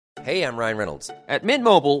Hey, I'm Ryan Reynolds. At Mint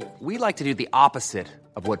Mobile, we like to do the opposite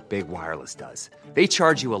of what Big Wireless does. They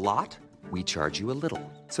charge you a lot, we charge you a little.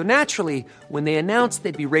 So naturally, when they announced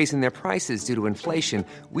they'd be raising their prices due to inflation,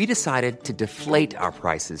 we decided to deflate our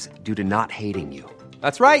prices due to not hating you.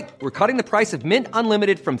 That's right. We're cutting the price of Mint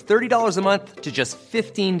Unlimited from $30 a month to just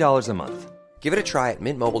 $15 a month. Give it a try at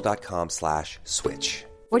mintmobile.com/switch.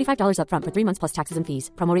 $45 up front for 3 months plus taxes and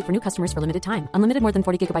fees. Promo rate for new customers for limited time. Unlimited more than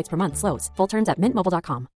 40 gigabytes per month. Slows full terms at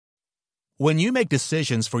mintmobile.com. When you make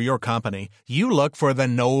decisions for your company, you look for the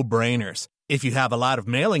no-brainers. If you have a lot of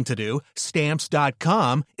mailing to do,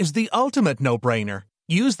 Stamps.com is the ultimate no-brainer.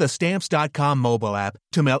 Use the Stamps.com mobile app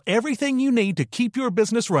to mail everything you need to keep your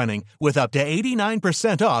business running with up to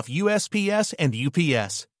 89% off USPS and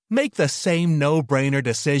UPS. Make the same no-brainer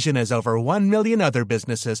decision as over 1 million other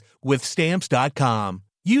businesses with Stamps.com.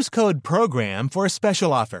 Use code PROGRAM for a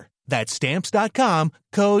special offer. That's Stamps.com,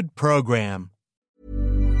 code PROGRAM.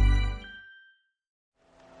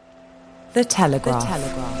 The Telegraph.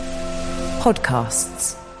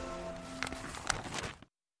 Podcasts.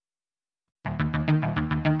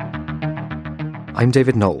 I'm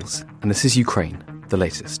David Knowles, and this is Ukraine, the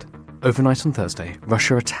latest. Overnight on Thursday,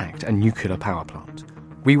 Russia attacked a nuclear power plant.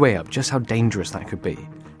 We weigh up just how dangerous that could be,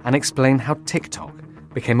 and explain how TikTok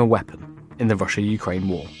became a weapon in the Russia-Ukraine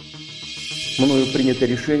war.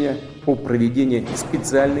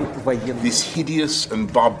 This hideous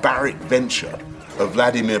and barbaric venture of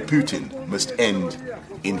Vladimir Putin must end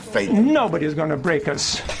in failure. Nobody's going to break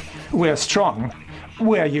us. We're strong.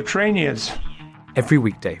 We're Ukrainians. Every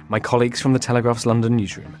weekday, my colleagues from the Telegraph's London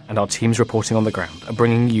newsroom and our teams reporting on the ground are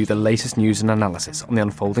bringing you the latest news and analysis on the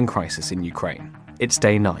unfolding crisis in Ukraine. It's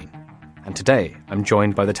day 9. And today, I'm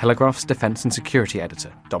joined by the Telegraph's Defence and Security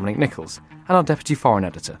Editor, Dominic Nicholls, and our Deputy Foreign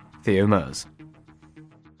Editor, Theo Mers.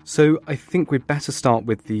 So I think we'd better start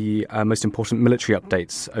with the most important military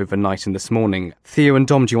updates overnight and this morning. Theo and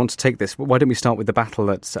Dom, do you want to take this? Why don't we start with the battle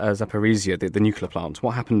at Zaporizhia, the nuclear plant?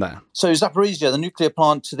 What happened there? So Zaporizhia, the nuclear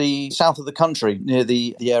plant to the south of the country, near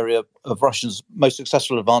the area of Russia's most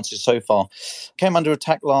successful advances so far, came under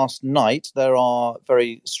attack last night. There are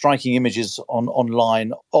very striking images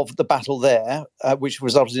online of the battle there, which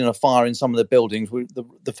resulted in a fire in some of the buildings.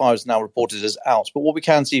 The fire is now reported as out. But what we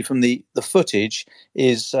can see from the footage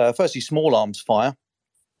is firstly small arms fire.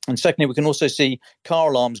 And secondly, we can also see car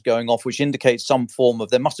alarms going off, which indicates some form of,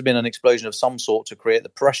 there must have been an explosion of some sort to create the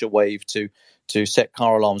pressure wave to set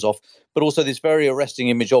car alarms off. But also this very arresting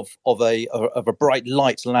image of a bright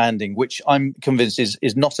light landing, which I'm convinced is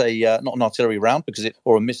not an artillery round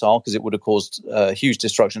or a missile, because it would have caused huge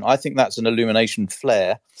destruction. I think that's an illumination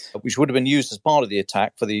flare, which would have been used as part of the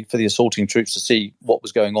attack for the assaulting troops to see what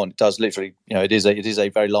was going on. It does literally, it is a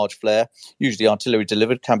very large flare. Usually artillery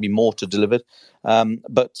delivered, can be mortar delivered.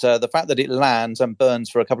 But the fact that it lands and burns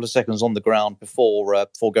for a couple of seconds on the ground before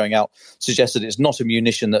going out suggests that it's not a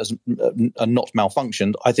munition that has not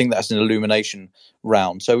malfunctioned. I think that's an illumination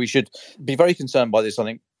round. So we should be very concerned by this, I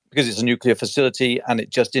think, because it's a nuclear facility, and it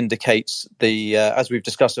just indicates as we've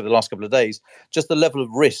discussed over the last couple of days, just the level of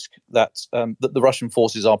risk that the Russian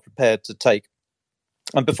forces are prepared to take.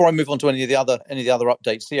 And before I move on to any of the other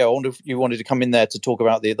updates, Theo, I wonder if you wanted to come in there to talk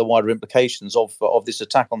about the wider implications of this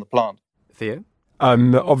attack on the plant. Theo?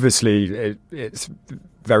 Obviously, it's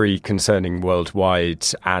very concerning worldwide,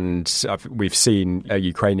 and we've seen a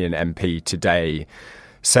Ukrainian MP today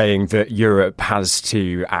saying that Europe has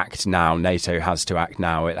to act now, NATO has to act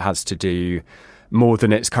now, it has to do more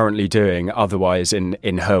than it's currently doing. Otherwise,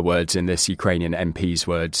 in her words, in this Ukrainian MP's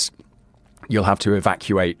words, you'll have to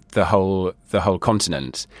evacuate the whole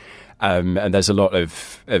continent. And there's a lot of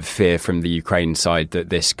fear from the Ukraine side that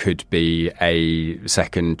this could be a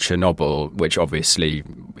second Chernobyl, which obviously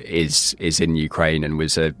is in Ukraine and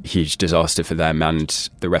was a huge disaster for them and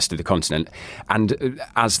the rest of the continent. And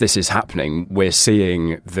as this is happening, we're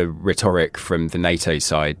seeing the rhetoric from the NATO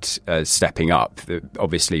side stepping up.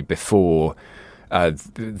 Obviously, before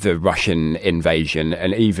the Russian invasion,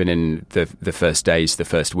 and even in the first days, the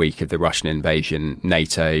first week of the Russian invasion,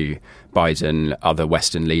 NATO, Biden, other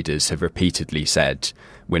Western leaders have repeatedly said,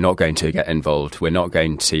 we're not going to get involved, we're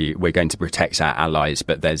going to protect our allies,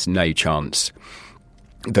 but there's no chance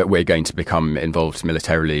that we're going to become involved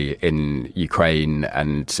militarily in Ukraine.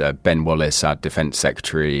 And Ben Wallace, our defence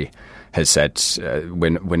secretary, has said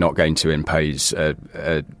we're not going to impose a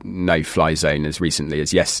no-fly zone as recently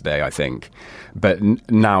as yesterday, I think. But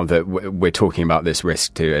now that we're talking about this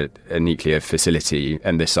risk to a nuclear facility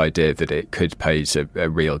and this idea that it could pose a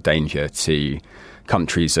real danger to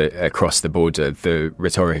countries across the border, the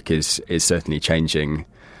rhetoric is certainly changing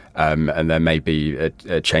and there may be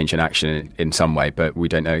a change in action in some way, but we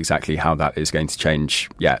don't know exactly how that is going to change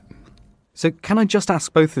yet. So can I just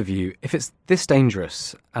ask both of you, if it's this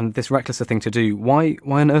dangerous and this reckless a thing to do, why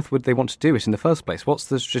on earth would they want to do it in the first place? What's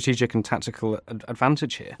the strategic and tactical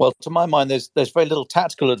advantage here? Well, to my mind, there's very little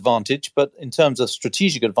tactical advantage, but in terms of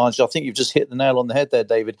strategic advantage, I think you've just hit the nail on the head there,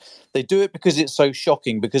 David. They do it because it's so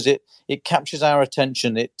shocking, because it captures our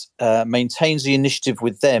attention, it maintains the initiative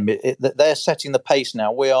with them. They're setting the pace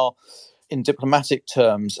now. We are, in diplomatic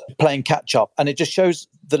terms, playing catch-up, and it just shows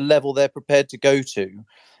the level they're prepared to go to.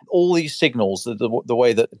 All these signals, the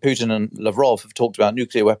way that Putin and Lavrov have talked about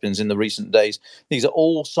nuclear weapons in the recent days, these are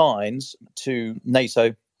all signs to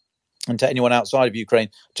NATO and to anyone outside of Ukraine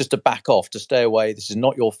just to back off, to stay away. This is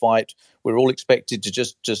not your fight. We're all expected to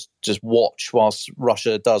just watch whilst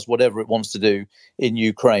Russia does whatever it wants to do in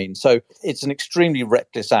Ukraine. So it's an extremely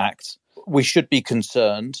reckless act. We should be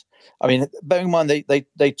concerned. I mean, bearing in mind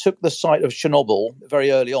they took the site of Chernobyl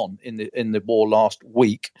very early on in the war last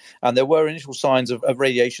week, and there were initial signs of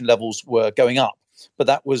radiation levels were going up, but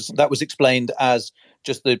that was explained as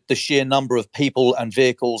just the sheer number of people and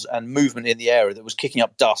vehicles and movement in the area that was kicking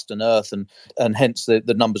up dust and earth, and hence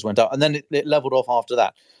the numbers went up, and then it leveled off after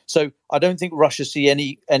that. So I don't think Russia see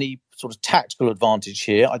any sort of tactical advantage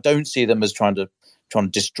here. I don't see them as trying to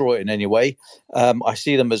destroy it in any way. I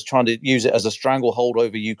see them as trying to use it as a stranglehold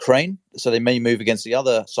over Ukraine. So they may move against the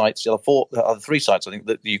other sites, the other three sites, I think,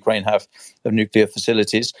 that the Ukraine have of nuclear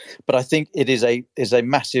facilities. But I think it is a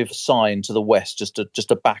massive sign to the West just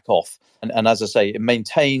to back off. And as I say, it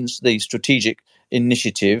maintains the strategic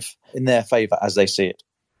initiative in their favour as they see it.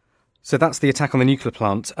 So that's the attack on the nuclear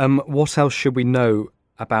plant. What else should we know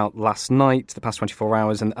about last night, the past 24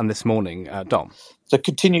 hours, and this morning, Dom? So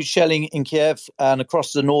continued shelling in Kiev and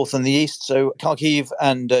across the north and the east. So Kharkiv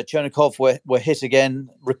and Chernihiv were hit again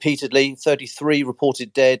repeatedly. 33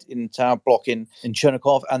 reported dead in tower block in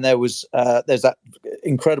Chernihiv. And there's that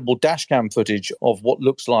incredible dashcam footage of what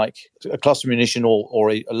looks like a cluster munition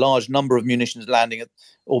or a large number of munitions landing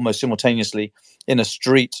almost simultaneously in a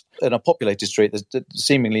street, in a populated street. There's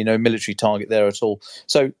seemingly no military target there at all.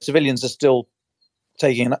 So civilians are still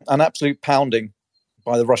taking an absolute pounding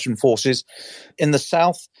by the Russian forces. In the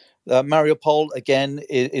south, Mariupol, again,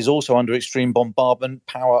 is also under extreme bombardment,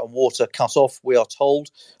 power and water cut off, we are told,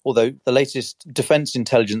 although the latest defence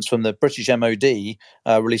intelligence from the British MOD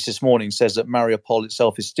released this morning says that Mariupol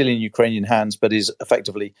itself is still in Ukrainian hands but is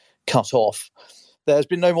effectively cut off. There's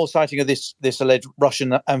been no more sighting of this alleged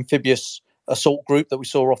Russian amphibious assault group that we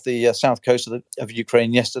saw off the south coast of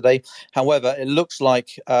Ukraine yesterday. However, it looks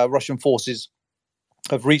like Russian forces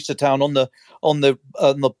have reached a town on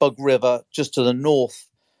the Bug River just to the north,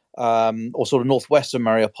 or sort of northwest of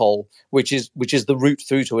Mariupol, which is the route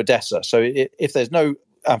through to Odessa. So if there's no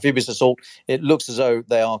amphibious assault, it looks as though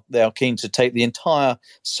they are keen to take the entire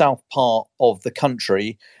south part of the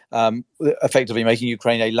country, effectively making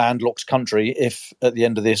Ukraine a landlocked country. If at the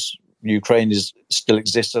end of this Ukraine still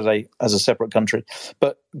exists as a separate country,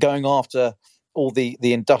 but going after all the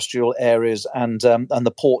industrial areas and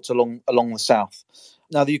the ports along the south.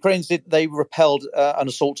 Now, the Ukrainians they repelled an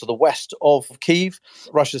assault to the west of Kyiv.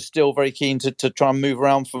 Russia's still very keen to try and move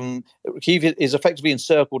around from Kyiv is effectively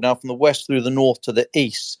encircled now from the west through the north to the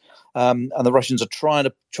east. And the Russians are trying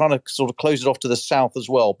to sort of close it off to the south as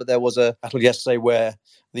well. But there was a battle yesterday where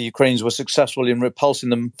the Ukrainians were successful in repulsing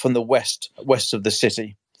them from the west of the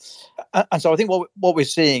city. And so I think what we're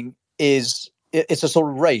seeing is it's a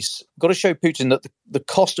sort of race. Got to show Putin that the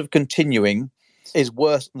cost of continuing is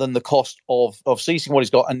worse than the cost of ceasing what he's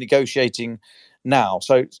got and negotiating now.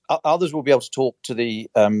 So others will be able to talk to the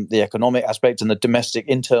economic aspect and the domestic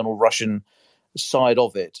internal Russian side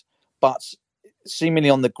of it. But seemingly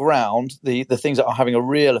on the ground, the things that are having a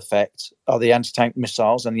real effect are the anti-tank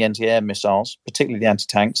missiles and the anti-air missiles, particularly the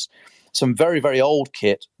anti-tanks. Some very, very old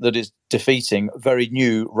kit that is defeating very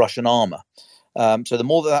new Russian armor. So the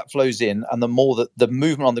more that flows in and the more that the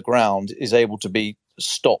movement on the ground is able to be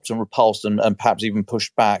stopped and repulsed and perhaps even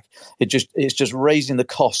pushed back, it's just raising the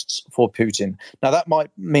costs for Putin. Now, that might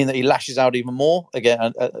mean that he lashes out even more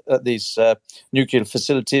again at these nuclear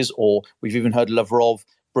facilities, or we've even heard Lavrov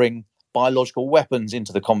bring biological weapons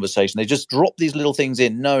into the conversation. They just drop these little things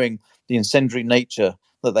in, knowing the incendiary nature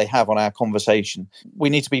that they have on our conversation. We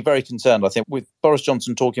need to be very concerned, I think, with Boris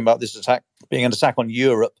Johnson talking about this attack being an attack on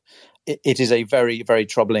Europe. It is a very, very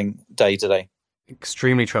troubling day today.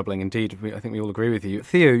 Extremely troubling indeed. I think we all agree with you.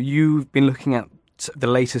 Theo, you've been looking at the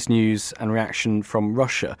latest news and reaction from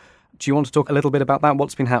Russia. Do you want to talk a little bit about that?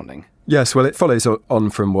 What's been happening? Yes, well, it follows on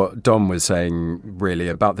from what Dom was saying, really,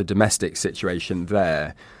 about the domestic situation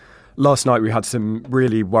there. Last night we had some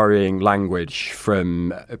really worrying language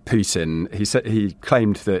from Putin. He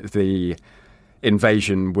claimed that the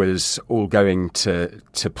invasion was all going to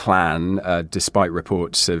plan, despite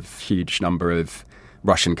reports of huge number of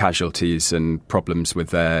Russian casualties and problems with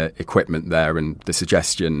their equipment there, and the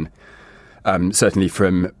suggestion, certainly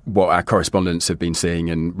from what our correspondents have been seeing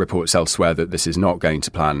and reports elsewhere, that this is not going to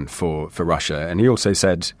plan for Russia. And he also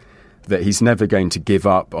said that he's never going to give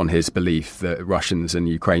up on his belief that Russians and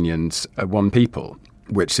Ukrainians are one people,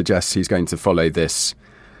 which suggests he's going to follow this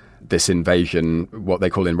invasion, what they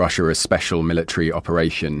call in Russia a special military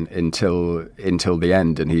operation, until the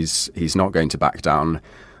end. And he's not going to back down,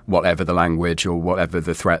 whatever the language or whatever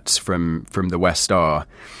the threats from the West are.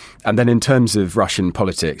 And then in terms of Russian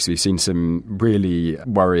politics, we've seen some really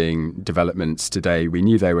worrying developments today. We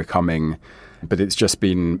knew they were coming, but it's just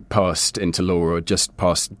been passed into law, or just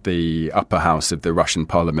past the upper house of the Russian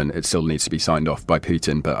parliament. It still needs to be signed off by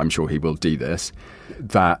Putin, but I'm sure he will do this,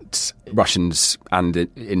 that Russians and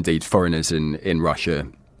indeed foreigners in Russia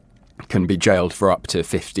can be jailed for up to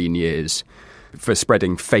 15 years for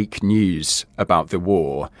spreading fake news about the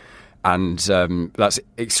war. And that's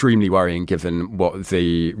extremely worrying given what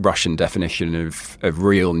the Russian definition of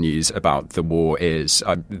real news about the war is.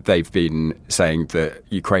 They've been saying that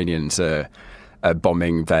Ukrainians are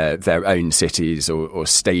bombing their own cities or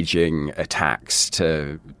staging attacks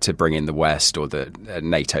to bring in the West, or that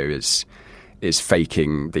NATO is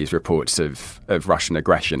faking these reports of Russian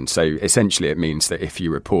aggression. So essentially it means that if you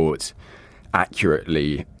report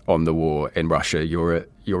accurately on the war in Russia, you're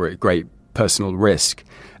at great personal risk.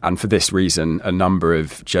 And for this reason, a number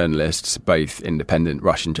of journalists, both independent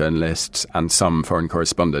Russian journalists and some foreign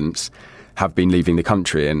correspondents, have been leaving the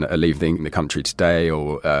country and are leaving the country today,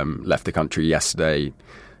 or left the country yesterday,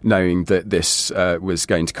 knowing that this was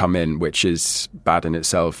going to come in, which is bad in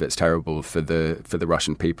itself. It's terrible for the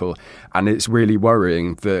Russian people. And it's really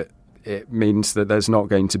worrying that it means that there's not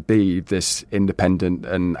going to be this independent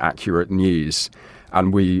and accurate news.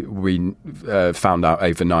 And we found out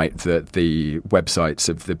overnight that the websites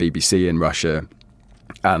of the BBC in Russia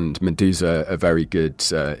and Meduza, a very good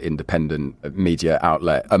independent media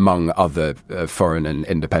outlet, among other foreign and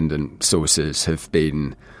independent sources, have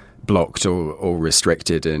been blocked or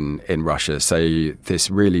restricted in Russia. So this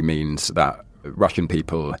really means that Russian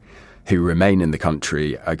people who remain in the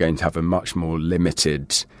country are going to have a much more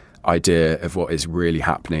limited idea of what is really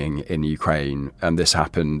happening in Ukraine. And this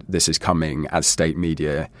is coming as state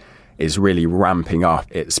media is really ramping up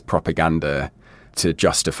its propaganda to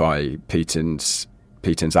justify Putin's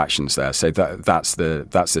actions there. So that's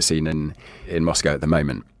the scene in Moscow at the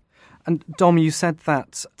moment. And Dom, you said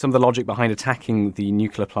that some of the logic behind attacking the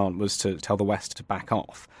nuclear plant was to tell the West to back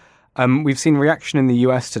off. We've seen reaction in the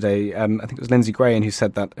US today. I think it was Lindsey Graham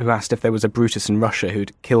who asked if there was a Brutus in Russia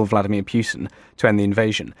who'd kill Vladimir Putin to end the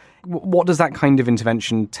invasion. What does that kind of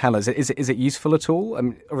intervention tell us? Is it useful at all,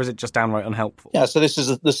 or is it just downright unhelpful? Yeah, so this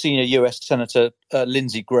is the senior US Senator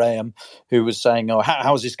Lindsey Graham, who was saying,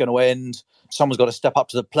 how is this going to end? Someone's got to step up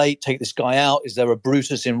to the plate, take this guy out. Is there a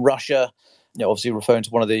Brutus in Russia? Obviously referring to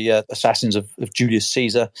one of the assassins of Julius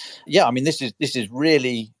Caesar. Yeah, I mean, this is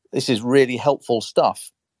really helpful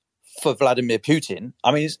stuff for Vladimir Putin.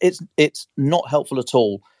 I mean, it's not helpful at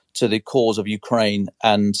all to the cause of Ukraine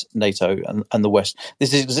and NATO and the West.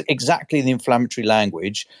 This is exactly the inflammatory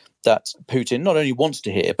language that Putin not only wants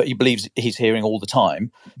to hear, but he believes he's hearing all the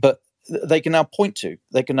time. But they can now point to.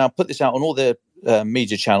 They can now put this out on all their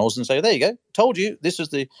media channels and say, there you go, told you, this was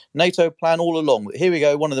the NATO plan all along. Here we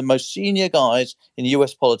go, one of the most senior guys in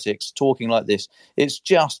US politics talking like this. It's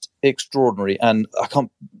just extraordinary. And I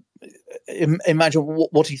can't imagine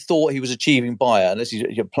what he thought he was achieving by it, unless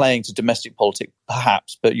you're playing to domestic politics,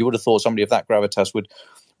 perhaps. But you would have thought somebody of that gravitas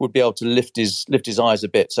would be able to lift his eyes a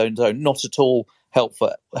bit. So not at all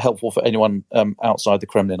helpful for anyone outside the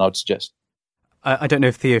Kremlin, I would suggest. I don't know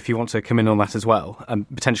if you want to come in on that as well, and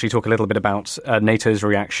potentially talk a little bit about NATO's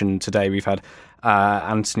reaction today. We've had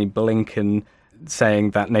Antony Blinken saying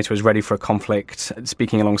that NATO is ready for a conflict,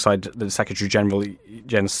 speaking alongside the Secretary General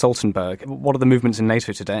Jens Stoltenberg. What are the movements in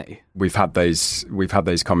NATO today? We've had those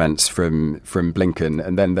comments from Blinken,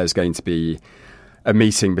 and then there's going to be a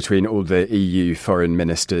meeting between all the EU foreign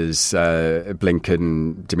ministers,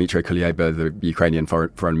 Blinken, Dmytro Kuleba, the Ukrainian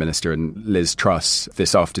foreign minister, and Liz Truss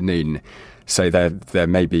this afternoon. So there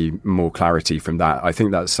may be more clarity from that. I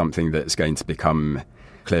think that's something that's going to become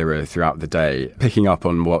clearer throughout the day. Picking up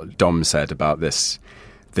on what Dom said about this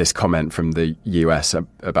comment from the US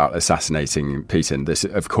about assassinating Putin, this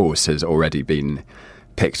of course has already been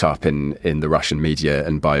picked up in the Russian media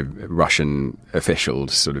and by Russian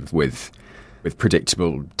officials, sort of with with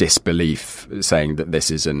predictable disbelief, saying that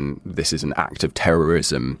this is an act of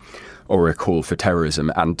terrorism or a call for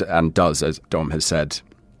terrorism, and does, as Dom has said,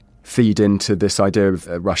 feed into this idea of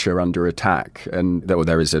Russia under attack. And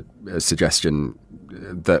there is a suggestion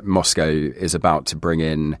that Moscow is about to bring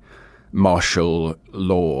in martial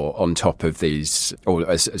law on top of these, or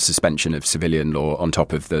a suspension of civilian law on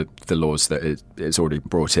top of the laws that it's already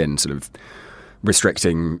brought in, sort of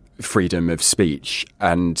restricting freedom of speech.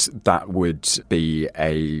 And that would be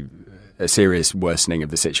a serious worsening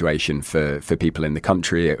of the situation for people in the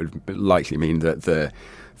country. It would likely mean that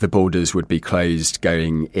the borders would be closed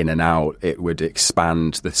going in and out. It would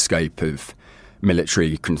expand the scope of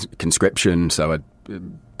military conscription, so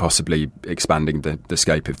possibly expanding the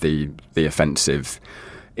scope of the offensive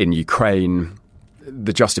in Ukraine.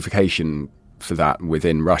 The justification for that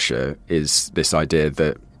within Russia is this idea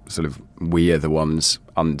that sort of we are the ones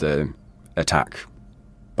under attack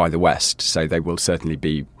by the West, so they will certainly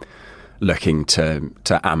be looking to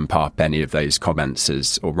amp up any of those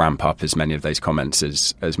comments or ramp up as many of those comments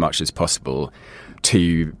as much as possible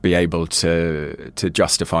to be able to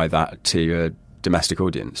justify that to a domestic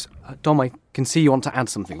audience. Dom, I can see you want to add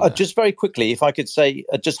something. Just very quickly, if I could say,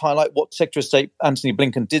 just highlight what Secretary of State Antony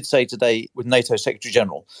Blinken did say today with NATO Secretary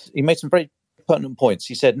General. He made some very pertinent points.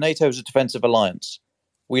 He said, NATO is a defensive alliance.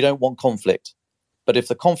 We don't want conflict. But if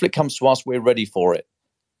the conflict comes to us, we're ready for it.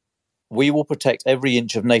 We will protect every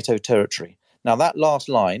inch of NATO territory. Now, that last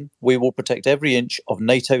line, we will protect every inch of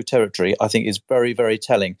NATO territory, I think is very, very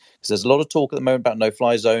telling, because there's a lot of talk at the moment about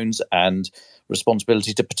no-fly zones and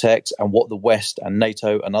responsibility to protect and what the West and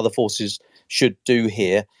NATO and other forces should do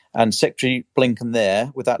here. And Secretary Blinken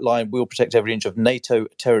there, with that line, we will protect every inch of NATO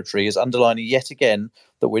territory, is underlining yet again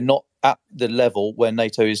that we're not at the level where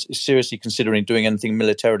NATO is seriously considering doing anything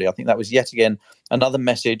militarily. I think that was yet again another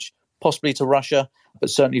message, possibly to Russia, but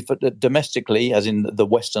certainly for domestically, as in the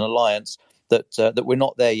Western alliance, that we're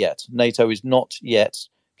not there yet. NATO is not yet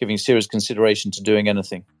giving serious consideration to doing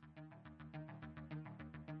anything.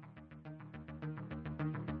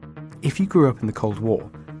 If you grew up in the Cold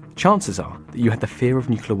War, chances are that you had the fear of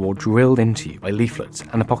nuclear war drilled into you by leaflets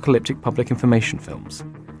and apocalyptic public information films.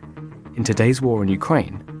 In today's war in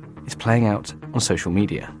Ukraine, it's playing out on social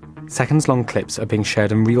media. Seconds-long clips are being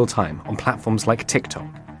shared in real time on platforms like TikTok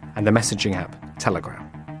and the messaging app Telegram.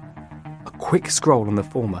 A quick scroll on the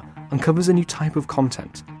former uncovers a new type of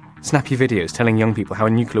content, snappy videos telling young people how a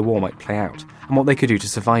nuclear war might play out and what they could do to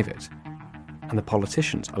survive it. And the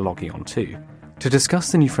politicians are logging on too. To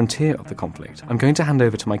discuss the new frontier of the conflict, I'm going to hand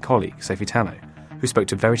over to my colleague, Sophie Tannow, who spoke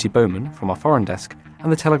to Verity Bowman from our foreign desk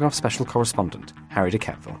and the Telegraph special correspondent, Harry de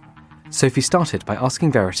Ketvel. Sophie started by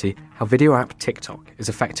asking Verity how video app TikTok is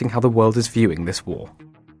affecting how the world is viewing this war.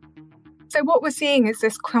 So what we're seeing is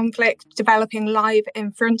this conflict developing live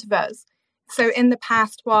in front of us. So in the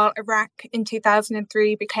past, while Iraq in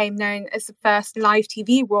 2003 became known as the first live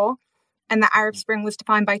TV war, and the Arab Spring was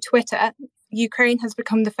defined by Twitter, Ukraine has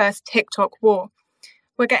become the first TikTok war.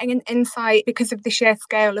 We're getting an insight because of the sheer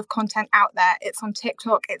scale of content out there. It's on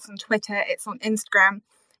TikTok, it's on Twitter, it's on Instagram.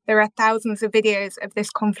 There are thousands of videos of this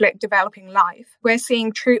conflict developing live. We're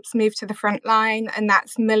seeing troops move to the front line, and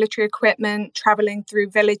that's military equipment traveling through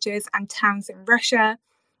villages and towns in Russia.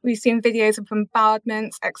 We've seen videos of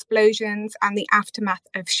bombardments, explosions, and the aftermath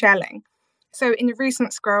of shelling. So in a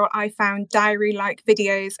recent scroll, I found diary-like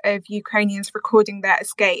videos of Ukrainians recording their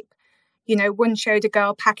escape. You know, one showed a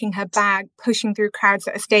girl packing her bag, pushing through crowds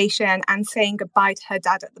at a station and saying goodbye to her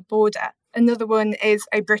dad at the border. Another one is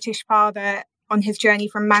a British father on his journey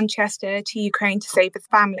from Manchester to Ukraine to save his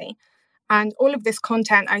family. And all of this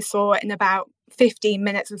content I saw in about 15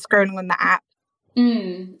 minutes of scrolling on the app.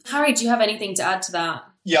 Harry, do you have anything to add to that?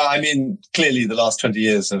 Yeah, I mean, clearly the last 20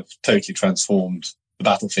 years have totally transformed the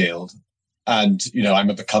battlefield. And, you know, I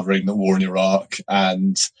remember covering the war in Iraq,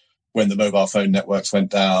 and when the mobile phone networks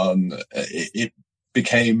went down, it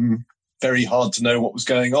became very hard to know what was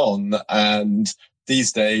going on. And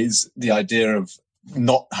these days, the idea of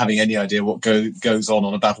not having any idea what goes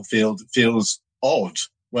on a battlefield feels odd.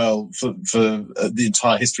 Well, for the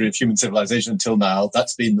entire history of human civilization until now,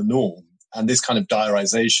 that's been the norm. And this kind of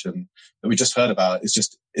diarization that we just heard about is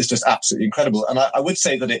just absolutely incredible. And I would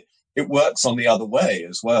say that it works on the other way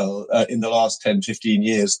as well. In the last 10, 15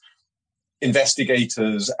 years,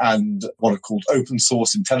 investigators and what are called open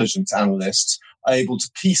source intelligence analysts are able to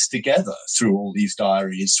piece together through all these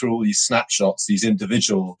diaries, through all these snapshots, these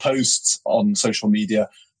individual posts on social media,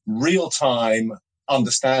 real-time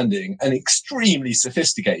understanding, and extremely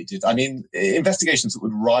sophisticated. I mean, investigations that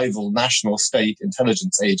would rival national state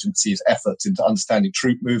intelligence agencies' efforts into understanding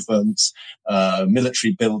troop movements,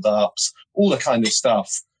 military build-ups, all the kind of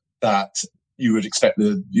stuff that, you would expect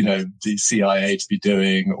the CIA to be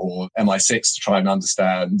doing, or MI6 to try and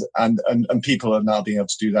understand. And people are now being able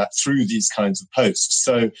to do that through these kinds of posts.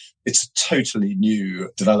 So it's a totally new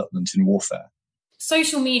development in warfare.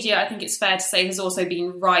 Social media, I think it's fair to say, has also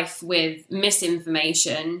been rife with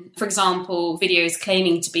misinformation. For example, videos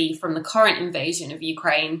claiming to be from the current invasion of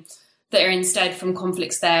Ukraine that are instead from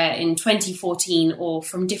conflicts there in 2014 or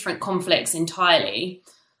from different conflicts entirely.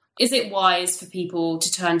 Is it wise for people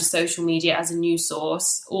to turn to social media as a news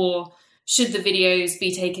source, or should the videos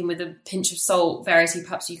be taken with a pinch of salt? Verity,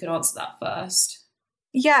 perhaps you could answer that first.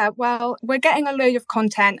 Yeah, well, we're getting a load of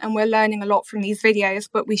content and we're learning a lot from these videos,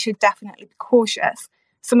 but we should definitely be cautious.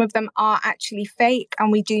 Some of them are actually fake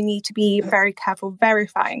and we do need to be very careful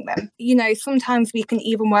verifying them. You know, sometimes we can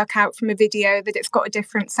even work out from a video that it's got a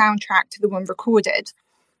different soundtrack to the one recorded.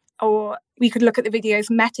 Or we could look at the video's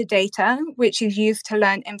metadata, which is used to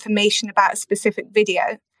learn information about a specific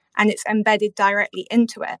video, and it's embedded directly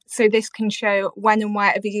into it. So this can show when and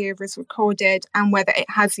where a video was recorded and whether it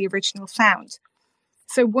has the original sound.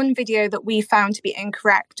 So one video that we found to be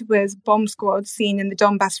incorrect was bomb squads seen in the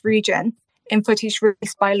Donbass region in footage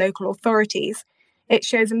released by local authorities. It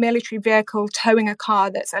shows a military vehicle towing a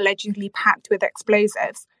car that's allegedly packed with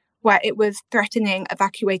explosives, where it was threatening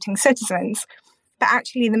evacuating citizens. But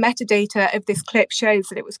actually the metadata of this clip shows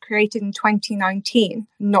that it was created in 2019,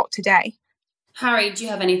 not today. Harry, do you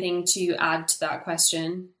have anything to add to that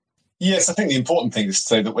question? Yes, I think the important thing is to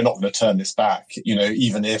say that we're not going to turn this back. You know,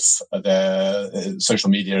 even if the social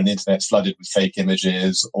media and the internet's flooded with fake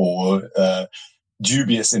images or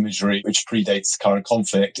dubious imagery which predates the current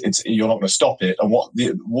conflict, you're not going to stop it. And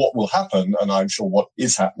what will happen, and I'm sure what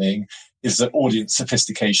is happening, is that audience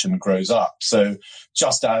sophistication grows up. So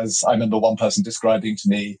just as I remember one person describing to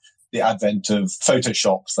me the advent of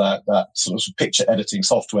Photoshop, that sort of picture editing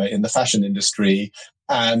software in the fashion industry,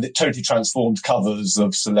 and it totally transformed covers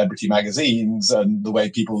of celebrity magazines and the way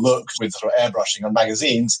people looked with sort of airbrushing on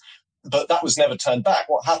magazines. But that was never turned back.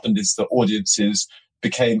 What happened is that audiences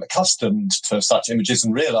became accustomed to such images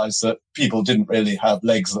and realized that people didn't really have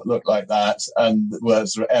legs that looked like that and were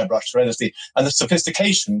sort of airbrushed serenity. And the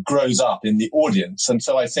sophistication grows up in the audience. And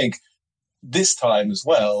so I think this time as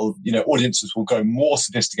well, you know, audiences will go more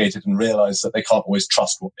sophisticated and realize that they can't always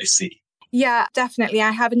trust what they see. Yeah, definitely.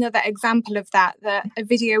 I have another example of that a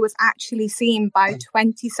video was actually seen by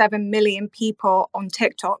 27 million people on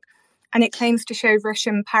TikTok, and it claims to show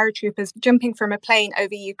Russian paratroopers jumping from a plane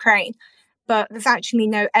over Ukraine. But there's actually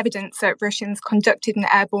no evidence that Russians conducted an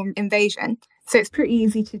airborne invasion. So it's pretty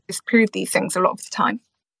easy to disprove these things a lot of the time.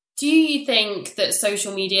 Do you think that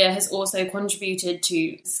social media has also contributed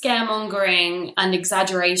to scaremongering and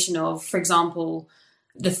exaggeration of, for example,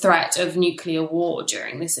 the threat of nuclear war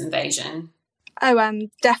during this invasion? Oh,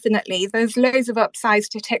 definitely. There's loads of upsides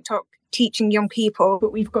to TikTok teaching young people,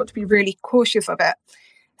 but we've got to be really cautious of it.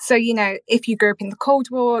 So, you know, if you grew up in the Cold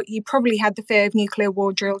War, you probably had the fear of nuclear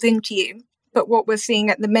war drilled into you. But what we're seeing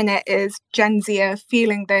at the minute is Gen Z are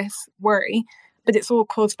feeling this worry, but it's all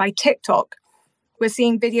caused by TikTok. We're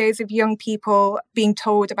seeing videos of young people being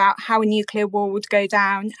told about how a nuclear war would go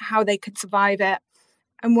down, how they could survive it.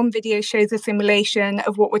 And one video shows a simulation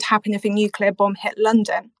of what would happen if a nuclear bomb hit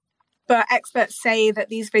London. But experts say that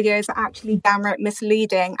these videos are actually downright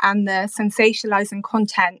misleading and they're sensationalizing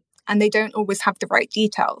content, and they don't always have the right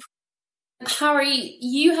details. Harry,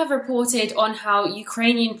 you have reported on how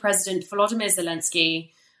Ukrainian President Volodymyr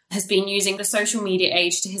Zelensky has been using the social media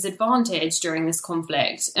age to his advantage during this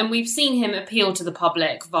conflict. And we've seen him appeal to the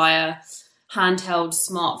public via handheld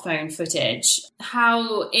smartphone footage.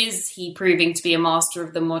 How is he proving to be a master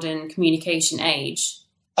of the modern communication age?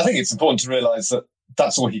 I think it's important to realise that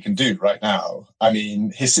that's all he can do right now. I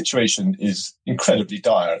mean, his situation is incredibly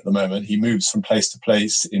dire at the moment. He moves from place to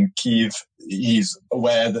place in Kyiv. He's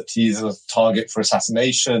aware that he's a target for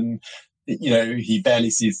assassination. You know, he barely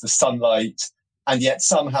sees the sunlight. And yet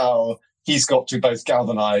somehow he's got to both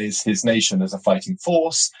galvanise his nation as a fighting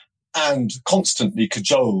force and constantly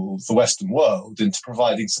cajole the Western world into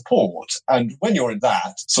providing support. And when you're in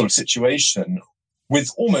that sort of situation with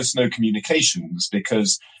almost no communications,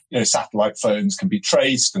 because, you know, satellite phones can be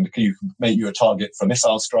traced and can make you a target for a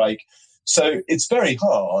missile strike. So it's very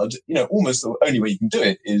hard. You know, almost the only way you can do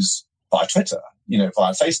it is via Twitter, you know,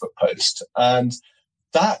 via Facebook post. And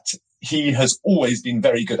that he has always been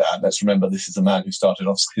very good at. Let's remember, this is a man who started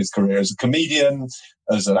off his career as a comedian,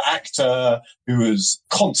 as an actor, who was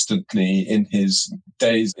constantly in his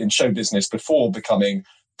days in show business before becoming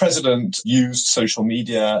president, used social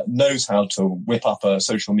media, knows how to whip up a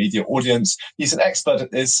social media audience. He's an expert at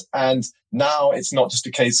this. And now it's not just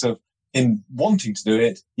a case of in wanting to do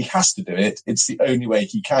it, he has to do it. It's the only way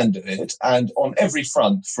he can do it. And on every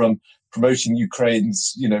front, from promoting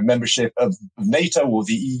Ukraine's, membership of NATO or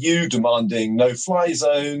the EU, demanding no-fly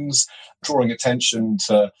zones, drawing attention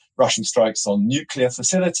to Russian strikes on nuclear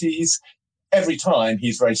facilities, every time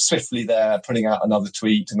he's very swiftly there, putting out another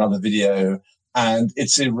tweet, another video. And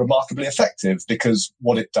it's remarkably effective because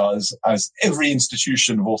what it does, as every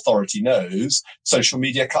institution of authority knows, social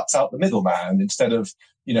media cuts out the middleman. Instead of,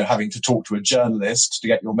 having to talk to a journalist to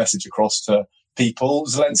get your message across to people,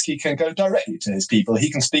 Zelensky can go directly to his people. He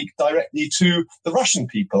can speak directly to the Russian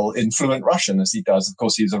people in fluent Russian, as he does. Of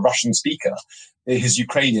course, he's a Russian speaker. His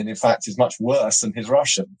Ukrainian, in fact, is much worse than his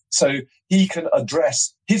Russian. So he can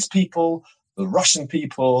address his people, the Russian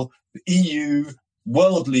people, the EU,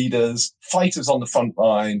 world leaders, fighters on the front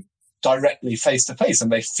line, directly face to face,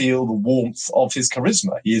 and they feel the warmth of his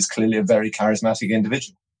charisma. He is clearly a very charismatic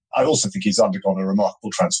individual. I also think he's undergone a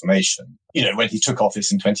remarkable transformation. When he took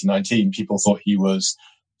office in 2019, people thought he was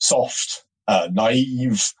soft,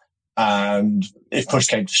 naive, and if push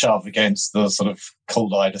came to shove against the sort of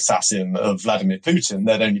cold-eyed assassin of Vladimir Putin,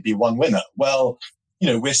 there'd only be one winner. Well,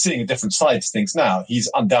 we're seeing a different side to things now.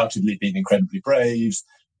 He's undoubtedly been incredibly brave.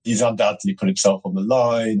 He's undoubtedly put himself on the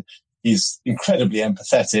line. He's incredibly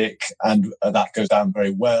empathetic, and that goes down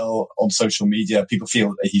very well on social media. People feel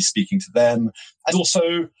that he's speaking to them. And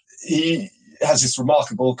also, he has this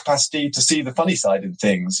remarkable capacity to see the funny side in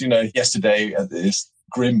things. Yesterday at this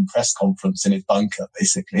grim press conference in his bunker,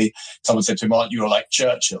 basically, someone said to him, "Aren't you like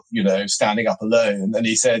Churchill, standing up alone?" And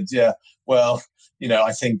he said, "Yeah, well,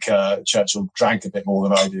 I think Churchill drank a bit more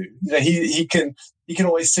than I do." He can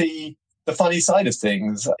always see the funny side of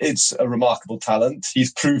things. It's a remarkable talent.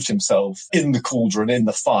 He's proved himself in the cauldron, in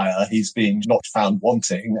the fire. He's been not found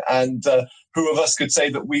wanting. And who of us could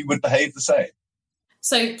say that we would behave the same?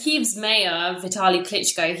 So Kyiv's mayor, Vitaly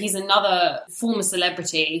Klitschko, he's another former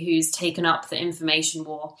celebrity who's taken up the information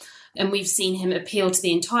war. And we've seen him appeal to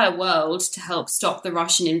the entire world to help stop the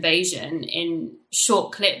Russian invasion in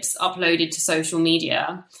short clips uploaded to social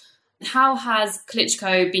media. How has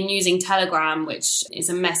Klitschko been using Telegram, which is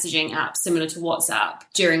a messaging app similar to WhatsApp,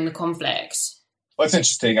 during the conflict? Well, it's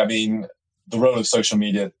interesting. I mean, the role of social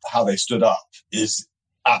media, how they stood up, is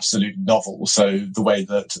absolutely novel. So the way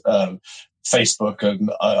that Facebook and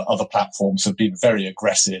other platforms have been very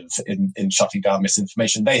aggressive in shutting down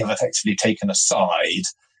misinformation, they have effectively taken a side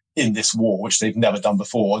in this war, which they've never done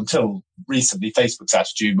before. Until recently, Facebook's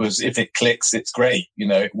attitude was, if it clicks, it's great.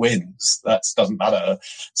 It wins. That doesn't matter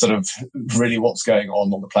sort of really what's going on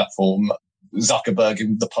the platform. Zuckerberg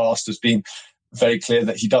in the past has been very clear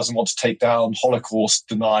that he doesn't want to take down Holocaust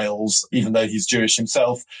denials, even though he's Jewish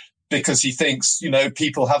himself, because he thinks,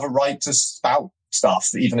 people have a right to spout stuff,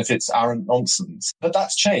 even if it's arrant nonsense. But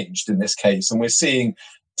that's changed in this case, and we're seeing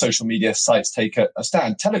social media sites take a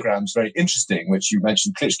stand. Telegram's very interesting, which you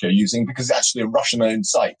mentioned Klitschko using, because it's actually a Russian-owned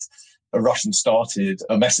site. A Russian-started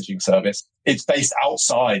a messaging service. It's based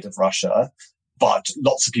outside of Russia, but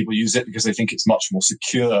lots of people use it because they think it's much more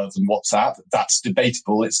secure than WhatsApp. That's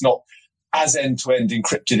debatable. It's not as end-to-end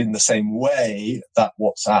encrypted in the same way that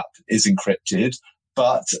WhatsApp is encrypted,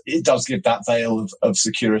 but it does give that veil of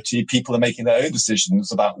security. People are making their own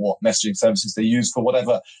decisions about what messaging services they use for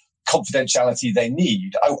whatever confidentiality they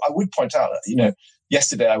need. I would point out,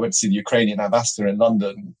 yesterday I went to see the Ukrainian ambassador in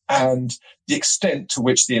London, and the extent to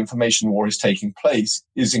which the information war is taking place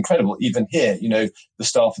is incredible. Even here, the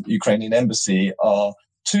staff at the Ukrainian embassy are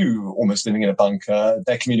almost living in a bunker.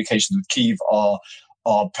 Their communications with Kyiv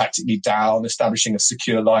are practically down. Establishing a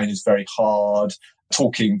secure line is very hard.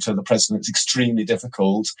 Talking to the president is extremely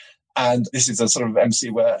difficult. And this is a sort of embassy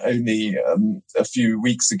where only a few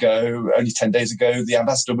weeks ago, only 10 days ago, the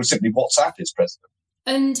ambassador would simply WhatsApp his president.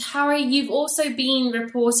 And Harry, you've also been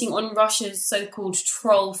reporting on Russia's so-called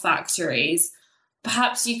troll factories.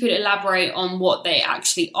 Perhaps you could elaborate on what they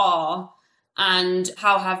actually are and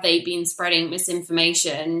how have they been spreading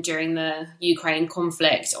misinformation during the Ukraine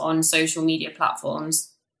conflict on social media platforms?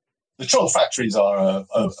 The troll factories are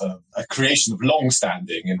a creation of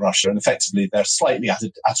long-standing in Russia, and effectively they're slightly at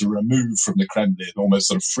a remove from the Kremlin, almost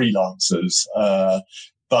sort of freelancers,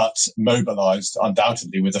 but mobilized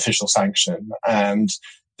undoubtedly with official sanction, and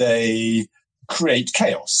they create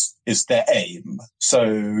chaos is their aim.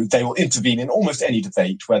 So they will intervene in almost any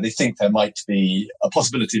debate where they think there might be a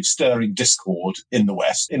possibility of stirring discord in the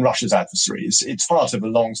West, in Russia's adversaries. It's part of a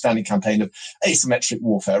long-standing campaign of asymmetric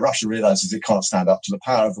warfare. Russia realizes it can't stand up to the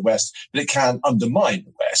power of the West, but it can undermine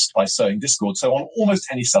the West by sowing discord. So on almost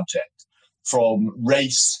any subject, from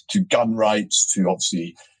race to gun rights to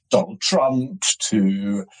obviously Donald Trump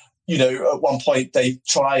to At one point they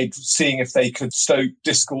tried seeing if they could stoke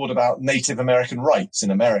discord about Native American rights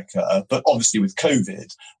in America. But obviously with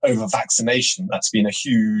COVID, over vaccination, that's been a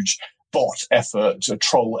huge bot effort, a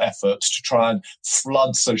troll effort to try and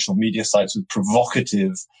flood social media sites with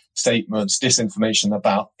provocative statements, disinformation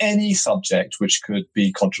about any subject which could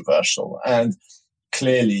be controversial. And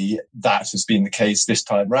clearly that has been the case this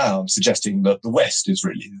time round, suggesting that the West is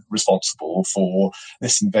really responsible for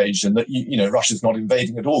this invasion, that, Russia's not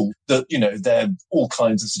invading at all, that, there are all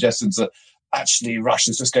kinds of suggestions that actually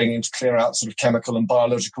Russia's just going in to clear out sort of chemical and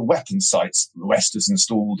biological weapons sites that the West has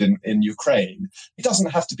installed in Ukraine. It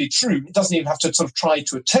doesn't have to be true. It doesn't even have to sort of try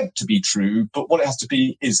to attempt to be true, but what it has to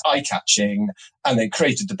be is eye-catching, and then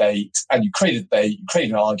create a debate, and you create a debate, you create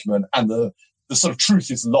an argument, and the sort of truth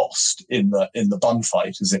is lost in the bun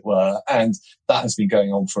fight, as it were. And that has been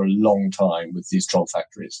going on for a long time with these troll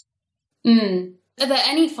factories. Are there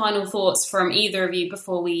any final thoughts from either of you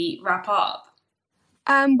before we wrap up?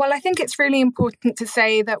 Well, I think it's really important to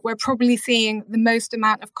say that we're probably seeing the most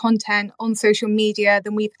amount of content on social media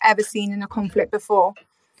than we've ever seen in a conflict before.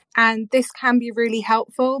 And this can be really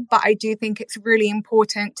helpful, but I do think it's really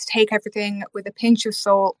important to take everything with a pinch of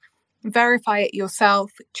salt, verify it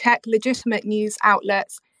yourself, check legitimate news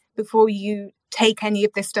outlets before you take any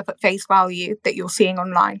of this stuff at face value that you're seeing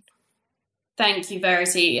online. Thank you,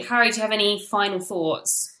 Verity. Harry, do you have any final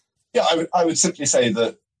thoughts? Yeah, I would simply say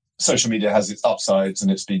that social media has its upsides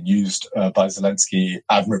and it's been used by Zelensky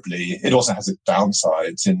admirably. It also has its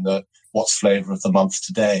downsides in that what's flavour of the month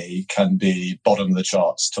today can be bottom of the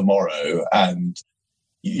charts tomorrow. And,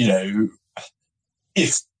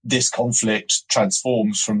 if this conflict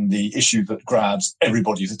transforms from the issue that grabs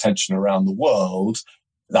everybody's attention around the world,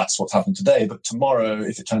 that's what's happened today. But tomorrow,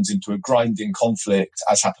 if it turns into a grinding conflict,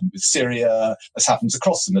 as happened with Syria, as happens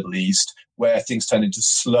across the Middle East, where things turn into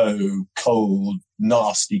slow, cold,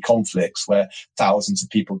 nasty conflicts where thousands of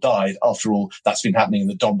people died. After all, that's been happening in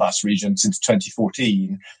the Donbass region since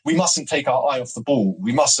 2014. We mustn't take our eye off the ball.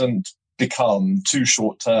 We mustn't become too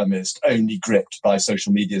short-termist, only gripped by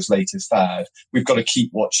social media's latest fad. We've got to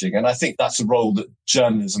keep watching. And I think that's a role that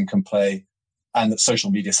journalism can play and that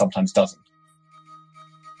social media sometimes doesn't.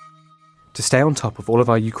 To stay on top of all of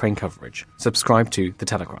our Ukraine coverage, subscribe to The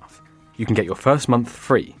Telegraph. You can get your first month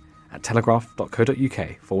free at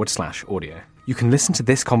telegraph.co.uk/audio. You can listen to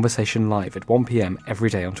this conversation live at 1 p.m. every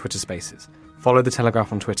day on Twitter Spaces. Follow The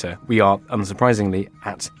Telegraph on Twitter. We are, unsurprisingly,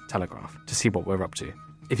 at Telegraph to see what we're up to.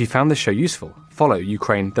 If you found this show useful, follow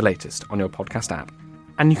Ukraine the Latest on your podcast app.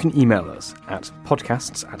 And you can email us at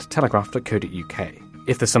podcasts@telegraph.co.uk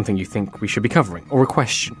if there's something you think we should be covering or a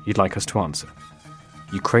question you'd like us to answer.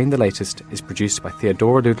 Ukraine the Latest is produced by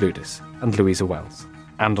Theodora Ludludis and Louisa Wells.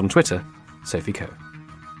 And on Twitter, Sophie Coe.